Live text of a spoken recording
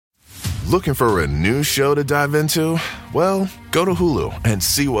Looking for a new show to dive into? Well, go to Hulu and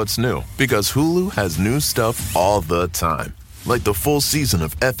see what's new, because Hulu has new stuff all the time. Like the full season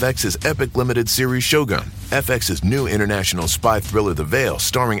of FX's epic limited series Shogun, FX's new international spy thriller The Veil,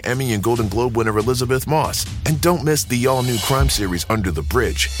 starring Emmy and Golden Globe winner Elizabeth Moss. And don't miss the all-new crime series Under the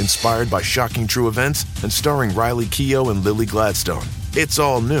Bridge, inspired by shocking true events and starring Riley Keough and Lily Gladstone. It's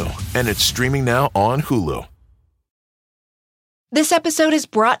all new, and it's streaming now on Hulu. This episode is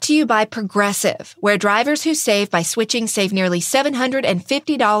brought to you by Progressive, where drivers who save by switching save nearly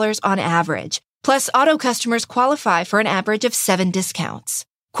 $750 on average. Plus, auto customers qualify for an average of 7 discounts.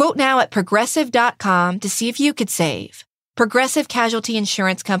 Quote now at Progressive.com to see if you could save. Progressive Casualty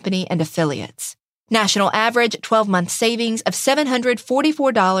Insurance Company and Affiliates. National average 12-month savings of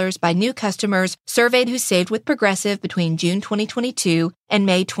 $744 by new customers surveyed who saved with Progressive between June 2022 and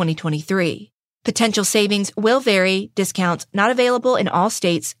May 2023. Potential savings will vary. Discounts not available in all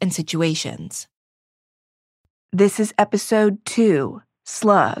states and situations. This is episode 2,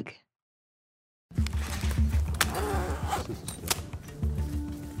 Slug.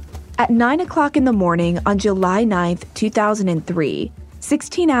 At 9 o'clock in the morning on July 9th, 2003,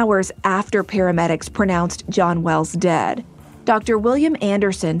 16 hours after paramedics pronounced John Wells dead, Dr. William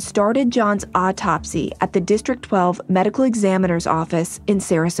Anderson started John's autopsy at the District 12 Medical Examiner's Office in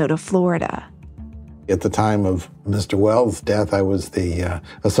Sarasota, Florida. At the time of Mr. Wells' death, I was the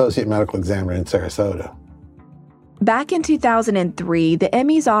Associate Medical Examiner in Sarasota. Back in 2003, the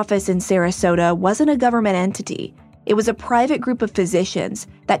ME's office in Sarasota wasn't a government entity. It was a private group of physicians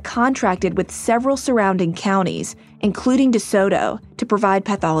that contracted with several surrounding counties, including DeSoto, to provide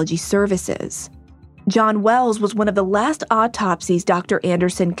pathology services. John Wells was one of the last autopsies Dr.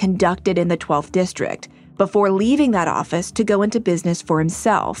 Anderson conducted in the 12th District before leaving that office to go into business for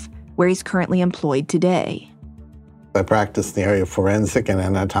himself, where he's currently employed today. I practice in the area of forensic and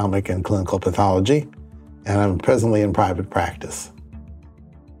anatomic and clinical pathology, and I'm presently in private practice.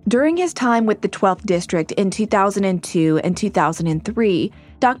 During his time with the 12th District in 2002 and 2003,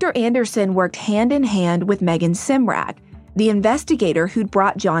 Dr. Anderson worked hand-in-hand with Megan Simrak, the investigator who'd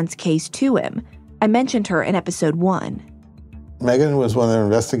brought John's case to him. I mentioned her in episode 1. Megan was one of the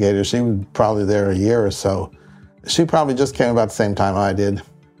investigators. She was probably there a year or so. She probably just came about the same time I did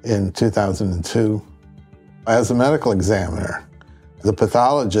in 2002. As a medical examiner, the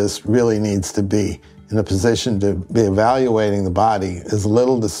pathologist really needs to be in a position to be evaluating the body as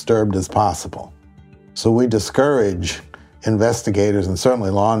little disturbed as possible. So we discourage investigators and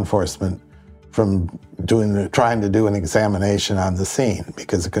certainly law enforcement from trying to do an examination on the scene,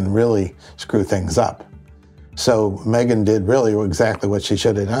 because it can really screw things up. So Megan did really exactly what she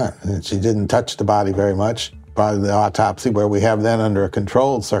should have done. And she didn't touch the body very much. Part of the autopsy, where we have then under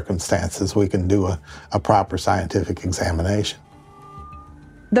controlled circumstances, we can do a proper scientific examination.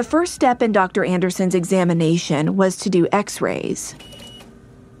 The first step in Dr. Anderson's examination was to do x-rays.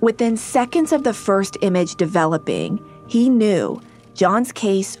 Within seconds of the first image developing, he knew John's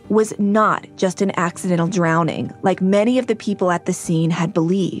case was not just an accidental drowning, like many of the people at the scene had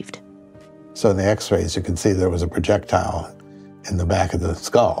believed. So in the x-rays, you can see there was a projectile in the back of the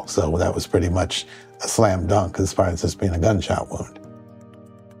skull. So that was pretty much a slam dunk as far as this being a gunshot wound.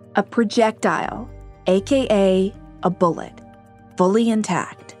 A projectile, aka a bullet, fully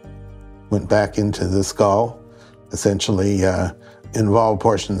intact. Went back into the skull, essentially involved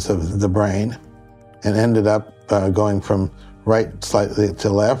portions of the brain, and ended up going from right slightly to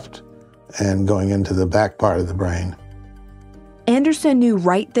left and going into the back part of the brain. Anderson knew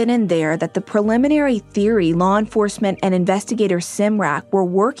right then and there that the preliminary theory law enforcement and investigator Simrak were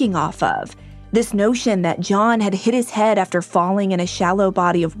working off of, this notion that John had hit his head after falling in a shallow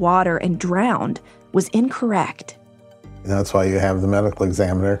body of water and drowned, was incorrect. And that's why you have the medical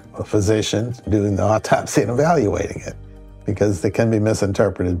examiner, a physician, doing the autopsy and evaluating it, because they can be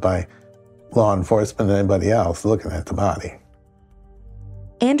misinterpreted by law enforcement and anybody else looking at the body.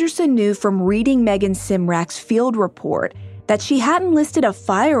 Anderson knew from reading Megan Simrak's field report that she hadn't listed a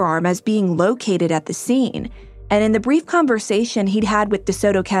firearm as being located at the scene, and in the brief conversation he'd had with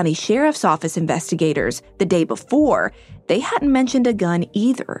DeSoto County Sheriff's Office investigators the day before, they hadn't mentioned a gun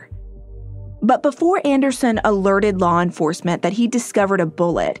either. But before Anderson alerted law enforcement that he discovered a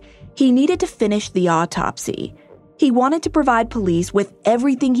bullet, he needed to finish the autopsy. He wanted to provide police with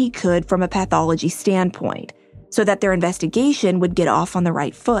everything he could from a pathology standpoint, so that their investigation would get off on the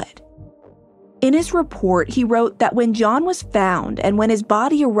right foot. In his report, he wrote that when John was found and when his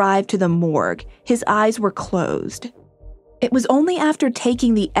body arrived to the morgue, his eyes were closed. It was only after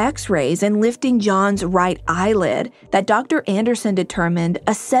taking the x-rays and lifting John's right eyelid that Dr. Anderson determined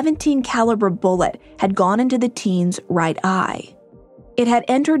a .17 caliber bullet had gone into the teen's right eye. It had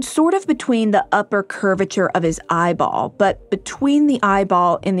entered sort of between the upper curvature of his eyeball, but between the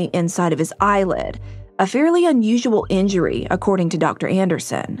eyeball and the inside of his eyelid, a fairly unusual injury, according to Dr.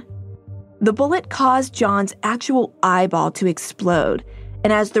 Anderson. The bullet caused John's actual eyeball to explode,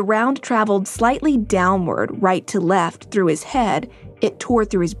 and as the round traveled slightly downward, right to left, through his head, it tore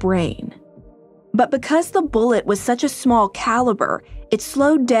through his brain. But because the bullet was such a small caliber, it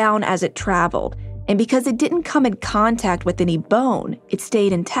slowed down as it traveled, and because it didn't come in contact with any bone, it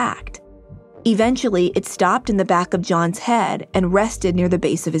stayed intact. Eventually, it stopped in the back of John's head and rested near the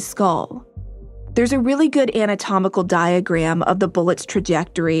base of his skull. There's a really good anatomical diagram of the bullet's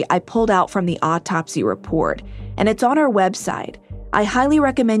trajectory I pulled out from the autopsy report, and it's on our website. I highly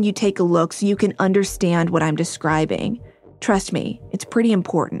recommend you take a look so you can understand what I'm describing. Trust me, it's pretty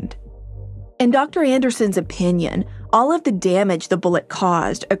important. In Dr. Anderson's opinion, all of the damage the bullet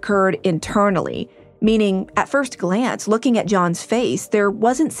caused occurred internally, meaning, at first glance, looking at John's face, there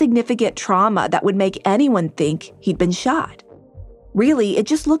wasn't significant trauma that would make anyone think he'd been shot. Really, it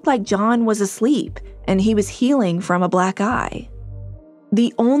just looked like John was asleep, and he was healing from a black eye.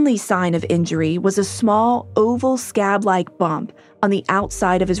 The only sign of injury was a small, oval scab-like bump on the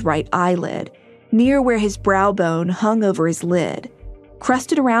outside of his right eyelid, near where his brow bone hung over his lid.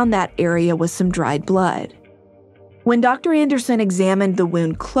 Crusted around that area was some dried blood. When Dr. Anderson examined the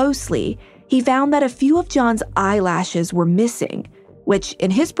wound closely, he found that a few of John's eyelashes were missing, which,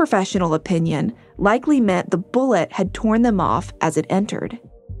 in his professional opinion, likely meant the bullet had torn them off as it entered.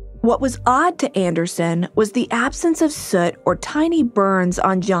 What was odd to Anderson was the absence of soot or tiny burns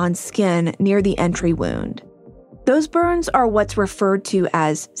on John's skin near the entry wound. Those burns are what's referred to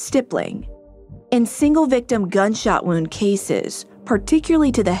as stippling. In single-victim gunshot wound cases,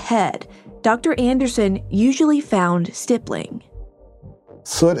 particularly to the head, Dr. Anderson usually found stippling.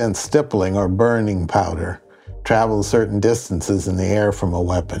 Soot and stippling, or burning powder, travel certain distances in the air from a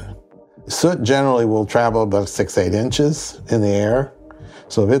weapon. Soot generally will travel about 6-8 inches in the air,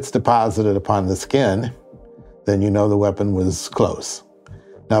 so if it's deposited upon the skin, then you know the weapon was close.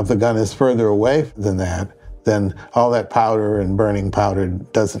 Now, if the gun is further away than that, then all that powder and burning powder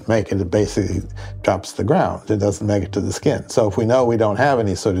doesn't make it. It basically drops to the ground. It doesn't make it to the skin. So if we know we don't have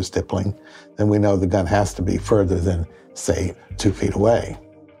any sort of stippling, then we know the gun has to be further than, say, 2 feet away.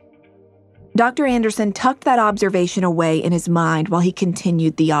 Dr. Anderson tucked that observation away in his mind while he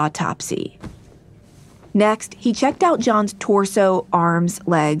continued the autopsy. Next, he checked out John's torso, arms,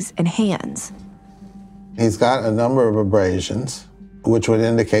 legs, and hands. He's got a number of abrasions, which would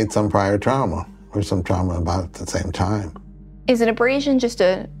indicate some prior trauma, or some trauma about at the same time. Is an abrasion just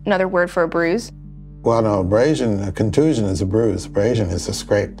another word for a bruise? Well, no, a contusion is a bruise. Abrasion is a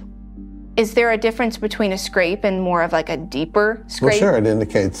scrape. Is there a difference between a scrape and more of like a deeper scrape? Well, sure, it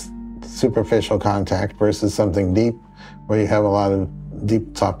indicates superficial contact versus something deep, where you have a lot of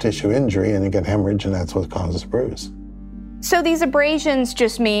deep soft tissue injury and you get hemorrhage, and that's what causes a bruise. So these abrasions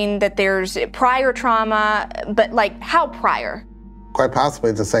just mean that there's prior trauma, but like how prior? Quite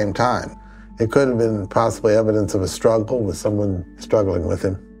possibly at the same time. It could have been possibly evidence of a struggle with someone struggling with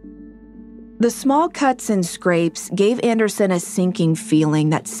him. The small cuts and scrapes gave Anderson a sinking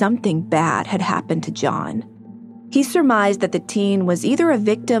feeling that something bad had happened to John. He surmised that the teen was either a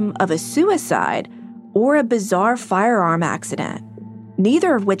victim of a suicide or a bizarre firearm accident,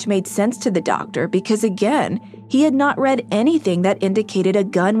 neither of which made sense to the doctor because, again, he had not read anything that indicated a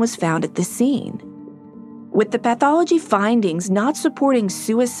gun was found at the scene. With the pathology findings not supporting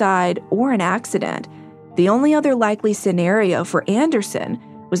suicide or an accident, the only other likely scenario for Anderson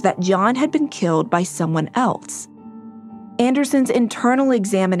was that John had been killed by someone else. Anderson's internal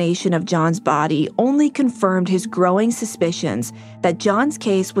examination of John's body only confirmed his growing suspicions that John's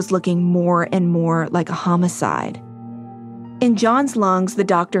case was looking more and more like a homicide. In John's lungs, the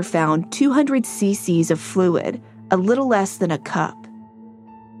doctor found 200 cc's of fluid, a little less than a cup.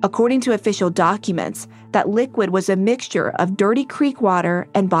 According to official documents, that liquid was a mixture of dirty creek water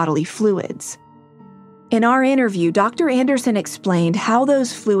and bodily fluids. In our interview, Dr. Anderson explained how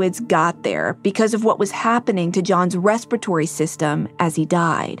those fluids got there because of what was happening to John's respiratory system as he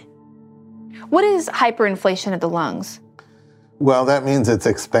died. What is hyperinflation of the lungs? Well, that means it's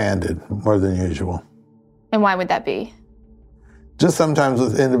expanded more than usual. And why would that be? Just sometimes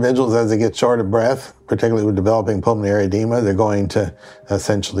with individuals, as they get short of breath, particularly with developing pulmonary edema, they're going to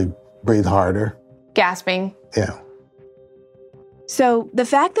essentially breathe harder. Gasping. Yeah. So the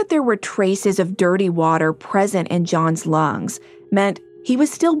fact that there were traces of dirty water present in John's lungs meant he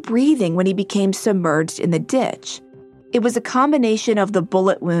was still breathing when he became submerged in the ditch. It was a combination of the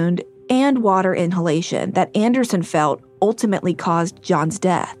bullet wound and water inhalation that Anderson felt ultimately caused John's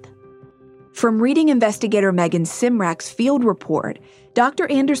death. From reading investigator Megan Simrak's field report, Dr.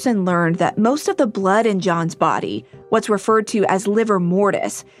 Anderson learned that most of the blood in John's body, what's referred to as livor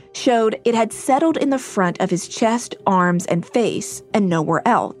mortis, showed it had settled in the front of his chest, arms, and face, and nowhere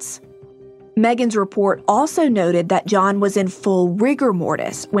else. Megan's report also noted that John was in full rigor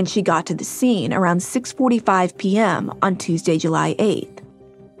mortis when she got to the scene around 6:45 p.m. on Tuesday, July 8th.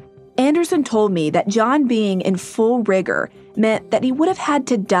 Anderson told me that John being in full rigor meant that he would have had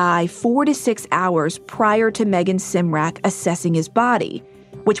to die 4 to 6 hours prior to Megan Simrak assessing his body,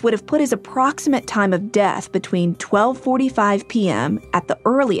 which would have put his approximate time of death between 12:45 p.m. at the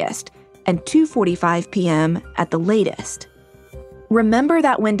earliest and 2:45 p.m. at the latest. Remember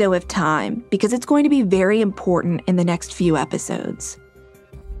that window of time because it's going to be very important in the next few episodes.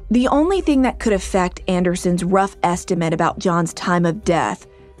 The only thing that could affect Anderson's rough estimate about John's time of death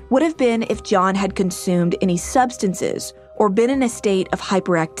would have been if John had consumed any substances or been in a state of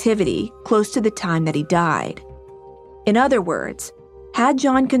hyperactivity close to the time that he died. In other words, had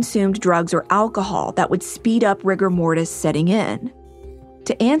John consumed drugs or alcohol that would speed up rigor mortis setting in?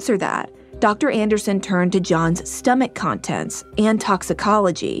 To answer that, Dr. Anderson turned to John's stomach contents and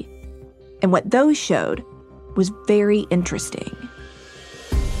toxicology, and what those showed was very interesting.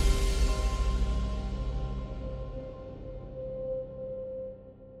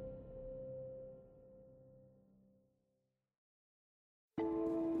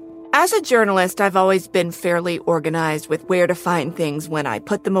 As a journalist, I've always been fairly organized with where to find things when I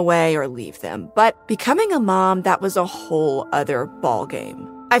put them away or leave them. But becoming a mom, that was a whole other ballgame.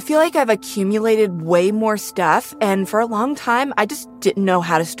 I feel like I've accumulated way more stuff, and for a long time, I just didn't know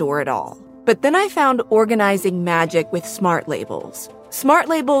how to store it all. But then I found organizing magic with Smart Labels. Smart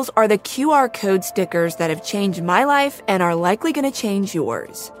Labels are the QR code stickers that have changed my life and are likely going to change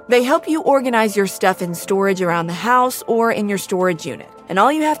yours. They help you organize your stuff in storage around the house or in your storage unit. And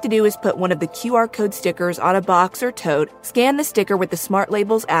all you have to do is put one of the QR code stickers on a box or tote, scan the sticker with the Smart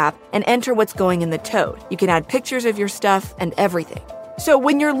Labels app, and enter what's going in the tote. You can add pictures of your stuff and everything. So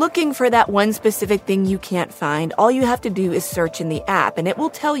when you're looking for that one specific thing you can't find, all you have to do is search in the app, and it will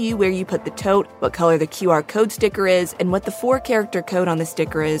tell you where you put the tote, what color the QR code sticker is, and what the 4-character code on the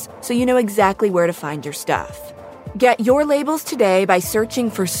sticker is, so you know exactly where to find your stuff. Get your labels today by searching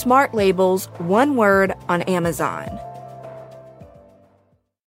for Smart Labels, one word, on Amazon.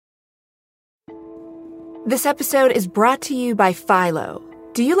 This episode is brought to you by Philo.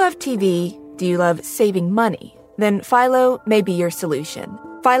 Do you love TV? Do you love saving money? Then Philo may be your solution.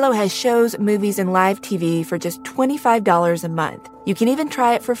 Philo has shows, movies, and live TV for just $25 a month. You can even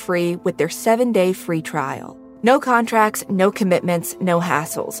try it for free with their 7-day free trial. No contracts, no commitments, no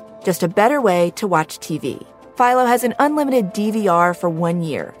hassles. Just a better way to watch TV. Philo has an unlimited DVR for 1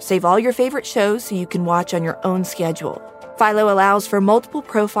 year. Save all your favorite shows so you can watch on your own schedule. Philo allows for multiple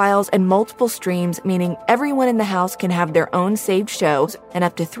profiles and multiple streams, meaning everyone in the house can have their own saved shows and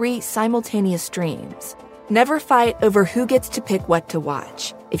up to 3 simultaneous streams. Never fight over who gets to pick what to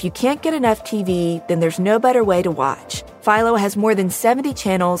watch. If you can't get enough TV, then there's no better way to watch. Philo has more than 70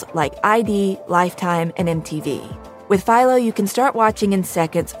 channels like ID, Lifetime, and MTV. With Philo, you can start watching in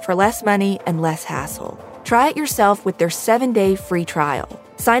seconds for less money and less hassle. Try it yourself with their 7-day free trial.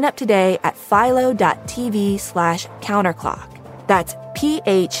 Sign up today at philo.tv/counterclock. That's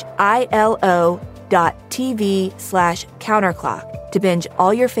philo.tv/counterclock to binge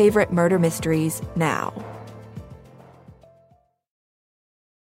all your favorite murder mysteries now.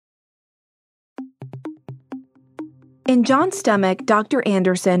 In John's stomach, Dr.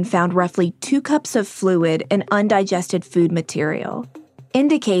 Anderson found roughly 2 cups of fluid and undigested food material,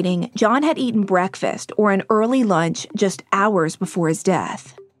 indicating John had eaten breakfast or an early lunch just hours before his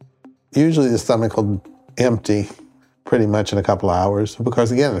death. Usually the stomach will empty pretty much in a couple of hours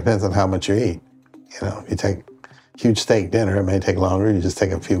because, again, it depends on how much you eat. You know, if you take a huge steak dinner, it may take longer. You just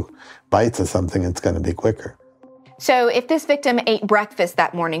take a few bites of something, it's going to be quicker. So if this victim ate breakfast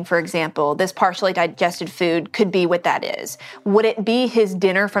that morning, for example, this partially digested food could be what that is. Would it be his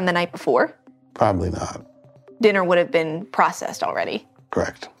dinner from the night before? Probably not. Dinner would have been processed already.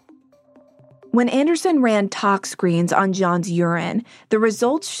 Correct. When Anderson ran tox screens on John's urine, the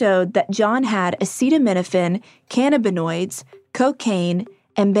results showed that John had acetaminophen, cannabinoids, cocaine,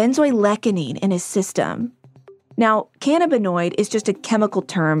 and benzoylecgonine in his system. Now, cannabinoid is just a chemical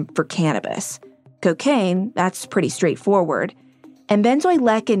term for cannabis. Cocaine, that's pretty straightforward. And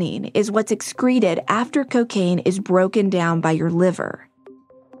benzoylecgonine is what's excreted after cocaine is broken down by your liver.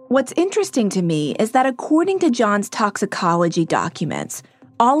 What's interesting to me is that according to John's toxicology documents,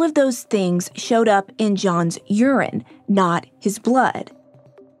 all of those things showed up in John's urine, not his blood.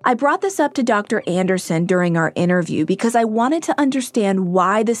 I brought this up to Dr. Anderson during our interview because I wanted to understand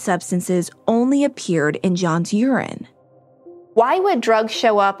why the substances only appeared in John's urine. Why would drugs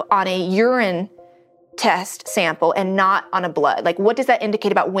show up on a urine test sample and not on a blood? Like, what does that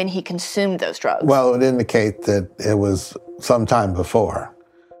indicate about when he consumed those drugs? Well, it would indicate that it was some time before,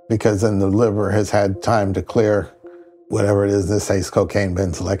 because then the liver has had time to clear whatever it is, this say cocaine,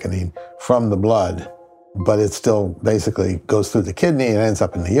 benzoylecgonine, from the blood, but it still basically goes through the kidney and ends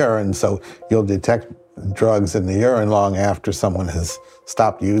up in the urine, so you'll detect drugs in the urine long after someone has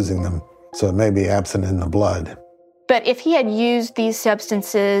stopped using them, so it may be absent in the blood. But if he had used these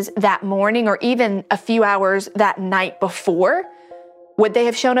substances that morning or even a few hours that night before, would they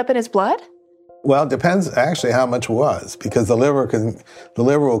have shown up in his blood? Well, it depends actually how much it was, because the liver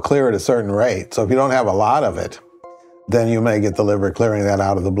will clear at a certain rate. So if you don't have a lot of it, then you may get the liver clearing that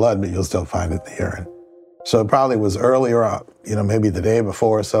out of the blood, but you'll still find it in the urine. So it probably was earlier, maybe the day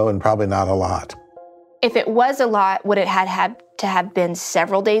before or so, and probably not a lot. If it was a lot, would it had to have been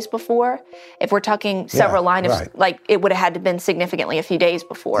several days before? If we're talking several lines, right. Like it would have had to have been significantly a few days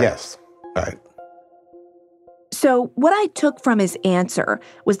before. Yes, right. So what I took from his answer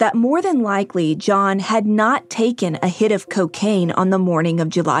was that more than likely John had not taken a hit of cocaine on the morning of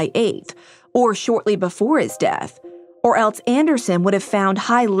July 8th or shortly before his death, or else Anderson would have found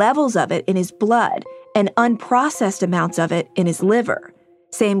high levels of it in his blood and unprocessed amounts of it in his liver.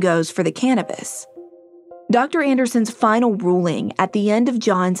 Same goes for the cannabis. Dr. Anderson's final ruling at the end of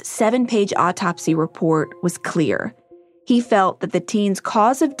John's 7-page autopsy report was clear. He felt that the teen's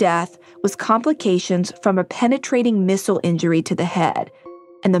cause of death was complications from a penetrating missile injury to the head,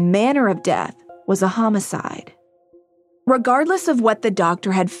 and the manner of death was a homicide. Regardless of what the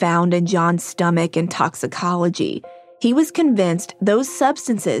doctor had found in John's stomach and toxicology, he was convinced those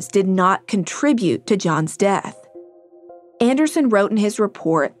substances did not contribute to John's death. Anderson wrote in his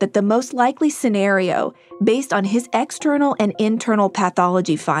report that the most likely scenario, based on his external and internal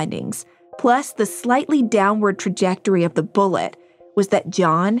pathology findings, plus the slightly downward trajectory of the bullet, was that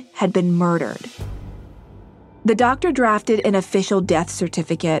John had been murdered. The doctor drafted an official death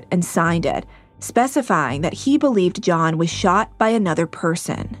certificate and signed it, specifying that he believed John was shot by another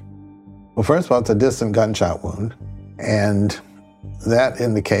person. Well, first of all, it's a distant gunshot wound, and that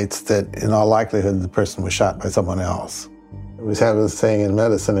indicates that in all likelihood the person was shot by someone else. We have this saying in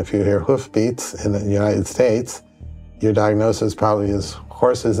medicine, if you hear hoofbeats in the United States, your diagnosis probably is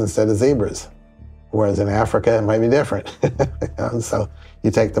horses instead of zebras. Whereas in Africa, it might be different. So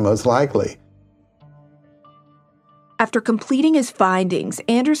you take the most likely. After completing his findings,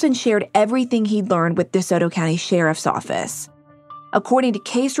 Anderson shared everything he'd learned with DeSoto County Sheriff's Office. According to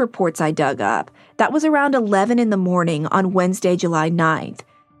case reports I dug up, that was around 11 in the morning on Wednesday, July 9th,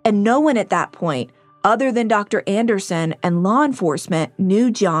 and no one at that point, other than Dr. Anderson and law enforcement,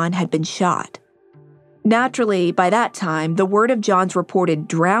 knew John had been shot. Naturally, by that time, the word of John's reported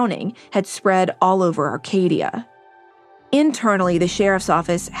drowning had spread all over Arcadia. Internally, the sheriff's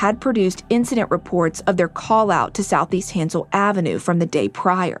office had produced incident reports of their call-out to Southeast Hansel Avenue from the day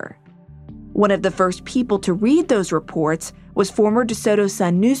prior. One of the first people to read those reports was former DeSoto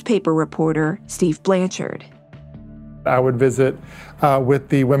Sun newspaper reporter Steve Blanchard. I would visit with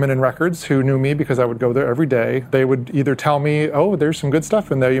the women in records who knew me because I would go there every day. They would either tell me, oh, there's some good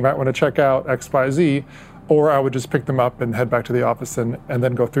stuff in there, you might want to check out X, Y, Z, or I would just pick them up and head back to the office and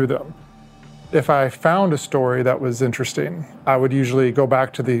then go through them. If I found a story that was interesting, I would usually go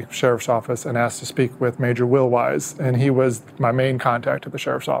back to the sheriff's office and ask to speak with Major Will Wise, and he was my main contact at the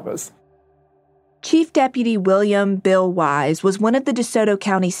sheriff's office. Chief Deputy William Bill Wise was one of the DeSoto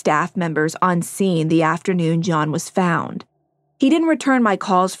County staff members on scene the afternoon John was found. He didn't return my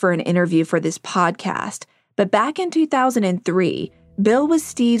calls for an interview for this podcast, but back in 2003, Bill was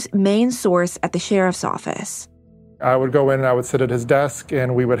Steve's main source at the sheriff's office. I would go in and I would sit at his desk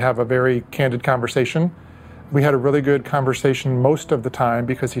and we would have a very candid conversation. We had a really good conversation most of the time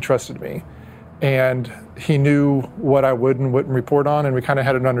because he trusted me. And he knew what I would and wouldn't report on, and we kind of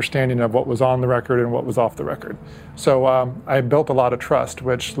had an understanding of what was on the record and what was off the record. So I built a lot of trust,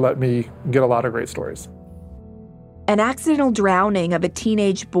 which let me get a lot of great stories. An accidental drowning of a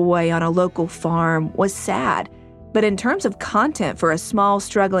teenage boy on a local farm was sad, but in terms of content for a small,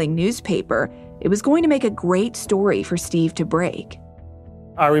 struggling newspaper, it was going to make a great story for Steve to break.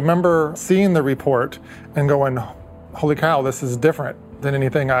 I remember seeing the report and going, holy cow, this is different than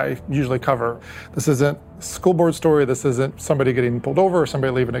anything I usually cover. This isn't a school board story. This isn't somebody getting pulled over or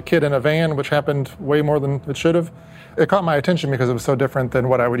somebody leaving a kid in a van, which happened way more than it should have. It caught my attention because it was so different than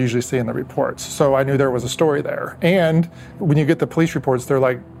what I would usually see in the reports. So I knew there was a story there. And when you get the police reports, they're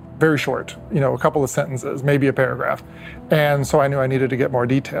like very short, a couple of sentences, maybe a paragraph. And so I knew I needed to get more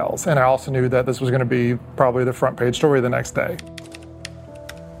details. And I also knew that this was going to be probably the front page story the next day.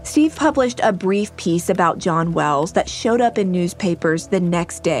 Steve published a brief piece about John Wells that showed up in newspapers the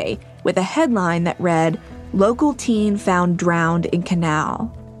next day with a headline that read, "Local teen found drowned in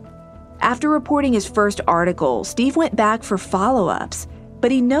canal." After reporting his first article, Steve went back for follow-ups, but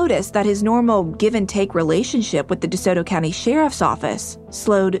he noticed that his normal give-and-take relationship with the DeSoto County Sheriff's Office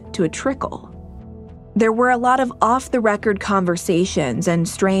slowed to a trickle. There were a lot of off-the-record conversations and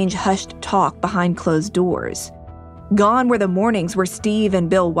strange hushed talk behind closed doors. Gone were the mornings where Steve and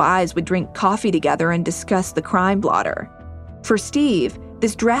Bill Wise would drink coffee together and discuss the crime blotter. For Steve,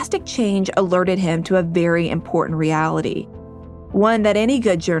 this drastic change alerted him to a very important reality, one that any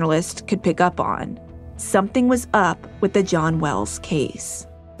good journalist could pick up on. Something was up with the John Wells case.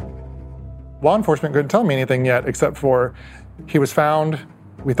 Law enforcement couldn't tell me anything yet, except for he was found,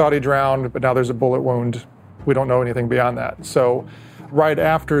 we thought he drowned, but now there's a bullet wound. We don't know anything beyond that. So right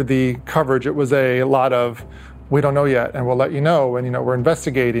after the coverage, it was a lot of, we don't know yet, and we'll let you know, and we're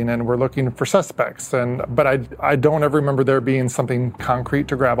investigating, and we're looking for suspects. But I don't ever remember there being something concrete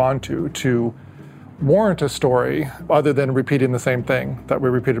to grab onto to warrant a story other than repeating the same thing that we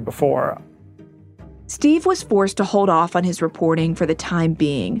repeated before. Steve was forced to hold off on his reporting for the time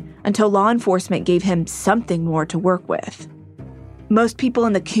being until law enforcement gave him something more to work with. Most people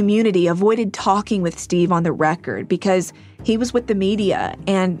in the community avoided talking with Steve on the record because he was with the media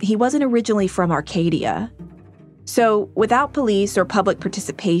and he wasn't originally from Arcadia. So, without police or public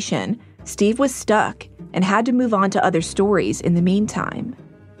participation, Steve was stuck and had to move on to other stories in the meantime.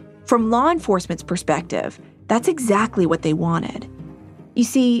 From law enforcement's perspective, that's exactly what they wanted. You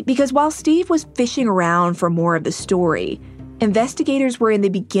see, because while Steve was fishing around for more of the story, investigators were in the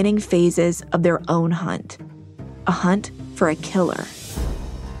beginning phases of their own hunt. A hunt for a killer.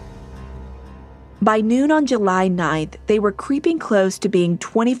 By noon on July 9th, they were creeping close to being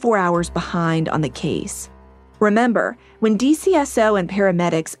 24 hours behind on the case. Remember, when DCSO and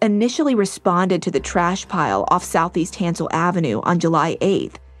paramedics initially responded to the trash pile off Southeast Hansel Avenue on July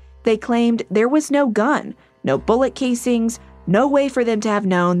 8th, they claimed there was no gun, no bullet casings, no way for them to have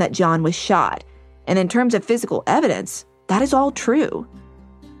known that John was shot. And in terms of physical evidence, that is all true.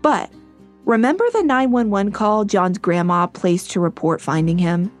 But remember the 911 call John's grandma placed to report finding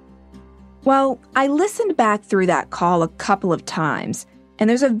him? Well, I listened back through that call a couple of times, and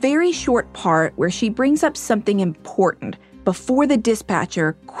there's a very short part where she brings up something important before the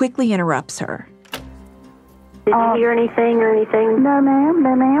dispatcher quickly interrupts her. Did you hear anything or anything? No, ma'am.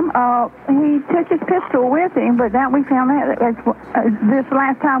 No, ma'am. He took his pistol with him, but that we found out this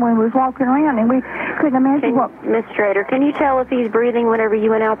last time when we was walking around, and we couldn't imagine what... Miss Strader, can you tell if he's breathing whenever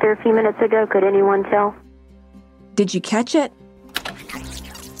you went out there a few minutes ago? Could anyone tell? Did you catch it? He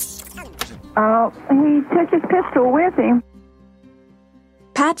took his pistol with him.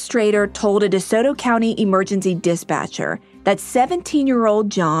 Pat Strader told a DeSoto County emergency dispatcher that 17-year-old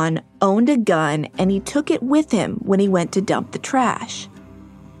John owned a gun and he took it with him when he went to dump the trash.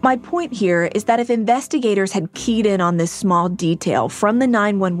 My point here is that if investigators had keyed in on this small detail from the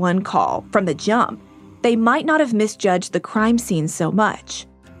 911 call from the jump, they might not have misjudged the crime scene so much.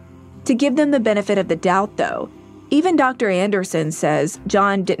 To give them the benefit of the doubt, though, even Dr. Anderson says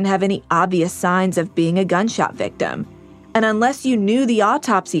John didn't have any obvious signs of being a gunshot victim. And unless you knew the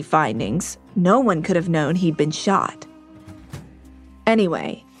autopsy findings, no one could have known he'd been shot.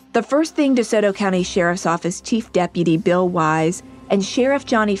 Anyway, the first thing DeSoto County Sheriff's Office Chief Deputy Bill Wise and Sheriff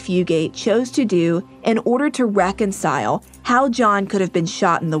Johnny Fugate chose to do in order to reconcile how John could have been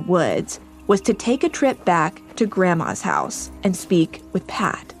shot in the woods was to take a trip back to Grandma's house and speak with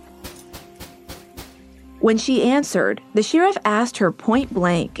Pat. When she answered, the sheriff asked her point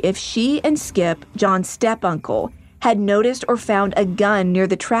blank if she and Skip, John's step-uncle, had noticed or found a gun near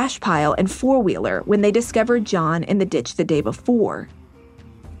the trash pile and four-wheeler when they discovered John in the ditch the day before.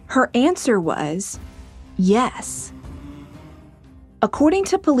 Her answer was yes. According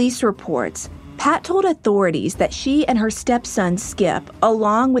to police reports, Pat told authorities that she and her stepson Skip,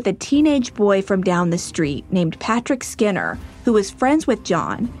 along with a teenage boy from down the street named Patrick Skinner, who was friends with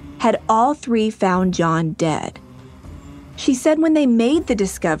John, had all three found John dead. She said when they made the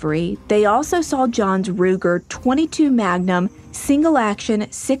discovery, they also saw John's Ruger .22 Magnum single-action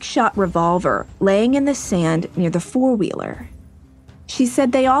 6-shot revolver laying in the sand near the four-wheeler. She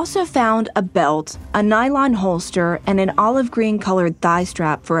said they also found a belt, a nylon holster, and an olive green-colored thigh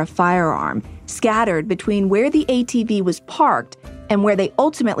strap for a firearm scattered between where the ATV was parked and where they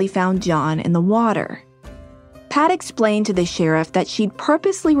ultimately found John in the water. Pat explained to the sheriff that she'd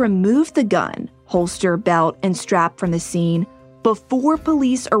purposely removed the gun, holster, belt, and strap from the scene before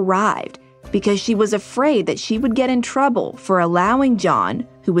police arrived because she was afraid that she would get in trouble for allowing John,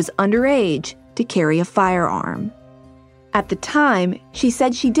 who was underage, to carry a firearm. At the time, she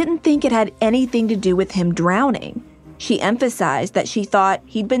said she didn't think it had anything to do with him drowning. She emphasized that she thought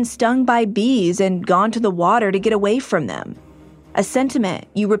he'd been stung by bees and gone to the water to get away from them, a sentiment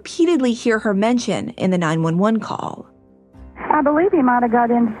you repeatedly hear her mention in the 911 call. I believe he might have got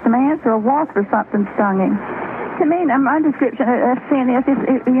into some ants or a wasp or something stung him. To me, my description of seeing this is,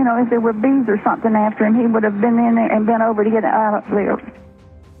 if there were bees or something after him, he would have been in there and bent over to get out of there.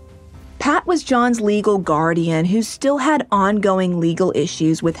 Pat was John's legal guardian who still had ongoing legal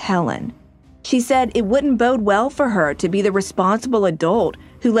issues with Helen. She said it wouldn't bode well for her to be the responsible adult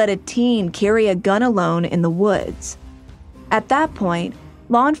who let a teen carry a gun alone in the woods. At that point,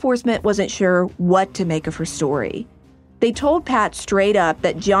 law enforcement wasn't sure what to make of her story. They told Pat straight up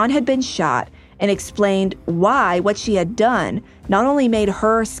that John had been shot and explained why what she had done not only made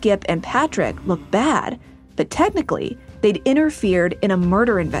her, Skip, and Patrick look bad, but technically, they'd interfered in a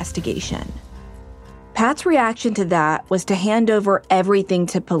murder investigation. Pat's reaction to that was to hand over everything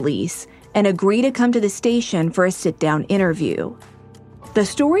to police and agree to come to the station for a sit-down interview. The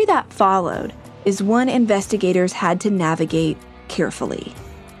story that followed is one investigators had to navigate carefully.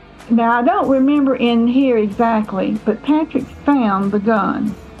 Now, I don't remember in here exactly, but Patrick found the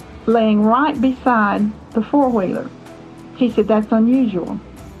gun laying right beside the four-wheeler. He said that's unusual.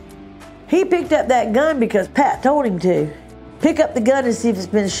 He picked up that gun because Pat told him to. Pick up the gun and see if it's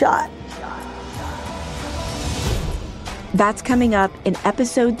been shot. That's coming up in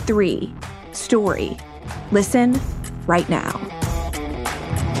episode 3, Story. Listen right now.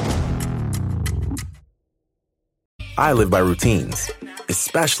 I live by routines,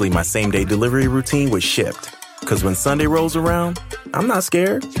 especially my same-day delivery routine with Shipt. Because when Sunday rolls around, I'm not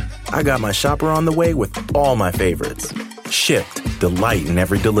scared. I got my shopper on the way with all my favorites. Shipt, delight in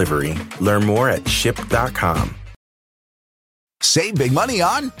every delivery. Learn more at shipt.com. Save big money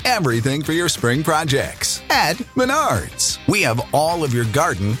on everything for your spring projects at Menards. We have all of your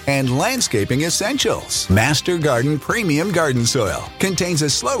garden and landscaping essentials. Master Garden Premium Garden Soil contains a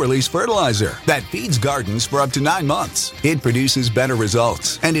slow-release fertilizer that feeds gardens for up to 9 months. It produces better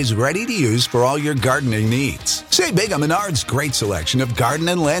results and is ready to use for all your gardening needs. Save big on Menards' great selection of garden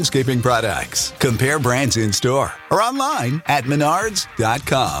and landscaping products. Compare brands in store or online at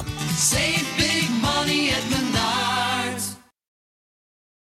menards.com. Save